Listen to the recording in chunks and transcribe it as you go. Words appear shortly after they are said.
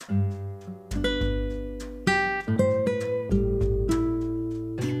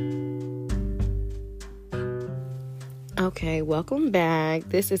Okay, welcome back.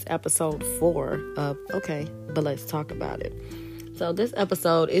 This is episode 4 of Okay, but let's talk about it. So this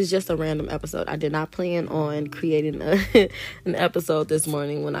episode is just a random episode. I did not plan on creating an episode this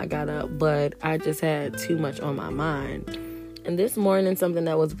morning when I got up, but I just had too much on my mind. And this morning, something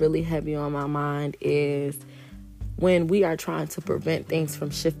that was really heavy on my mind is when we are trying to prevent things from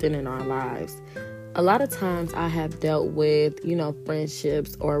shifting in our lives. A lot of times I have dealt with,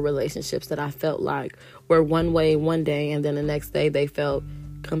 friendships or relationships that I felt like were one way one day and then the next day they felt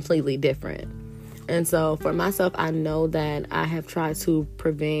completely different. And so for myself, I know that I have tried to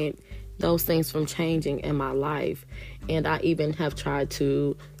prevent those things from changing in my life. And I even have tried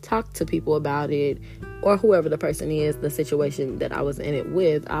to talk to people about it, or whoever the person is, the situation that I was in it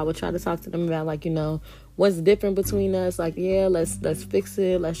with. I would try to talk to them about what's different between us. Let's fix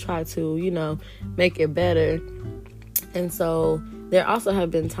it. Let's try to, make it better. And so there also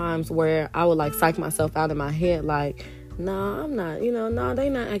have been times where I would psych myself out in my head, nah, I'm not, nah, they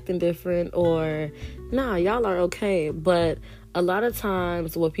not acting different, or nah, y'all are okay. But a lot of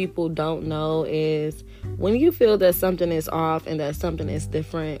times what people don't know is when you feel that something is off and that something is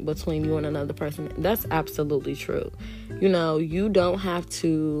different between you and another person, that's absolutely true. You don't have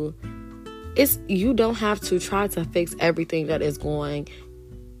to try to fix everything that is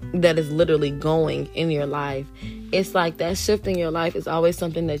literally going in your life. It's like that shift in your life is always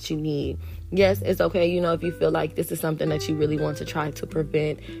something that you need. Yes, it's okay, if you feel like this is something that you really want to try to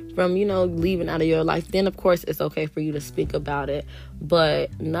prevent from, leaving out of your life, then of course it's okay for you to speak about it.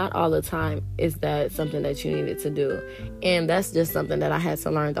 But not all the time is that something that you needed to do. And that's just something that I had to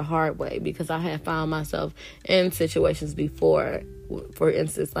learn the hard way, because I had found myself in situations before, for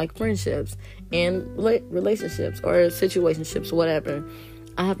instance, like friendships and relationships or situationships, whatever.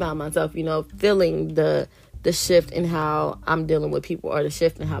 I have found myself, feeling the shift in how I'm dealing with people, or the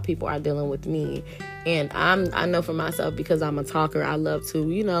shift in how people are dealing with me. And I know for myself, because I'm a talker, I love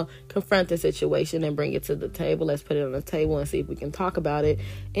to, confront the situation and bring it to the table. Let's put it on the table and see if we can talk about it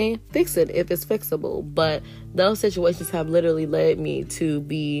and fix it if it's fixable. But those situations have literally led me to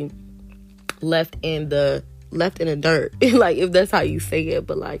be left in the dirt, if that's how you say it,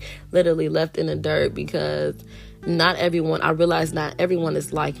 but literally left in the dirt, because I realize not everyone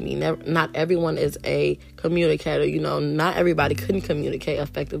is like me. Not everyone is a communicator. Not everybody couldn't communicate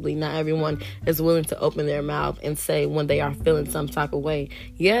effectively. Not everyone is willing to open their mouth and say when they are feeling some type of way.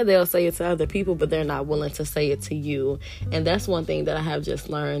 Yeah, they'll say it to other people, but they're not willing to say it to you. And that's one thing that I have just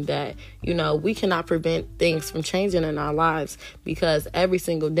learned, that, we cannot prevent things from changing in our lives, because every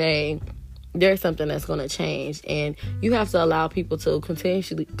single day there's something that's going to change, and you have to allow people to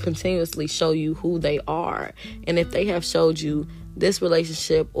continuously show you who they are. And if they have showed you this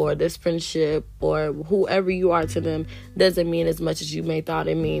relationship or this friendship or whoever you are to them doesn't mean as much as you may thought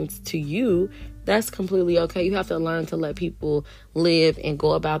it means to you, that's completely okay. You have to learn to let people live and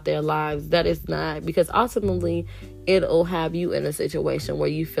go about their lives. That is not, because ultimately it'll have you in a situation where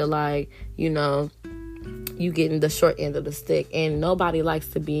you feel like, you getting the short end of the stick, and nobody likes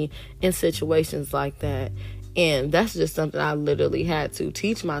to be in situations like that. And that's just something I literally had to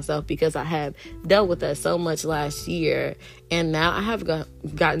teach myself, because I have dealt with that so much last year, and now I have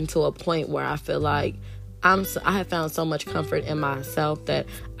gotten to a point where I feel like I have found so much comfort in myself that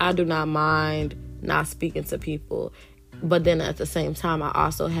I do not mind not speaking to people. But then at the same time, I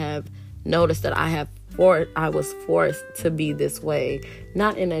also have noticed that I was forced to be this way,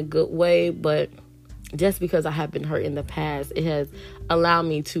 not in a good way, but just because I have been hurt in the past, it has allowed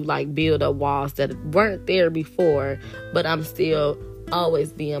me to build up walls that weren't there before, but I'm still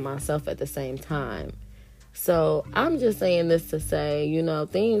always being myself at the same time. So I'm just saying this to say,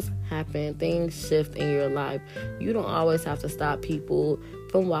 things happen, things shift in your life. You don't always have to stop people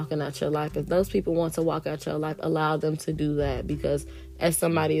from walking out your life. If those people want to walk out your life, allow them to do that, because as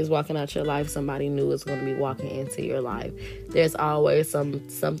somebody is walking out your life, somebody new is going to be walking into your life. There's always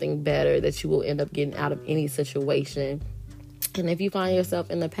something better that you will end up getting out of any situation. And if you find yourself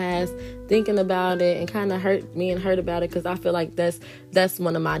in the past thinking about it and kind of hurt about it, because I feel like that's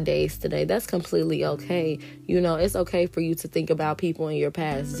one of my days today, that's completely okay. It's okay for you to think about people in your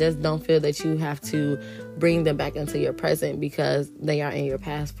past. Just don't feel that you have to bring them back into your present, because they are in your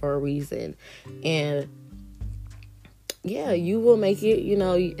past for a reason. And yeah, you will make it.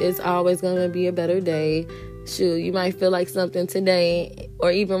 It's always going to be a better day. Shoot, you might feel like something today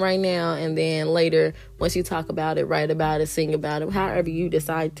or even right now, and then later, once you talk about it, write about it, sing about it, however you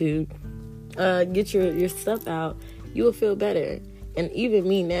decide to get your stuff out, you will feel better. And even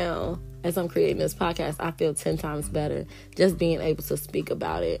me now, as I'm creating this podcast, I feel 10 times better just being able to speak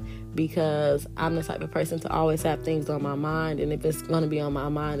about it, because I'm the type of person to always have things on my mind, and if it's going to be on my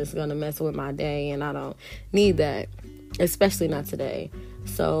mind, it's going to mess with my day, and I don't need that. especially not today.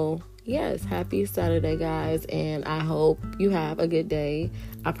 So yes, happy Saturday, guys, and I hope you have a good day.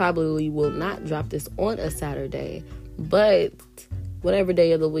 I probably will not drop this on a Saturday, but whatever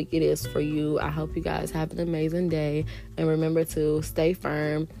day of the week it is for you, I hope you guys have an amazing day, and remember to stay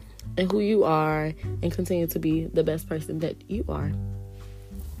firm in who you are and continue to be the best person that you are.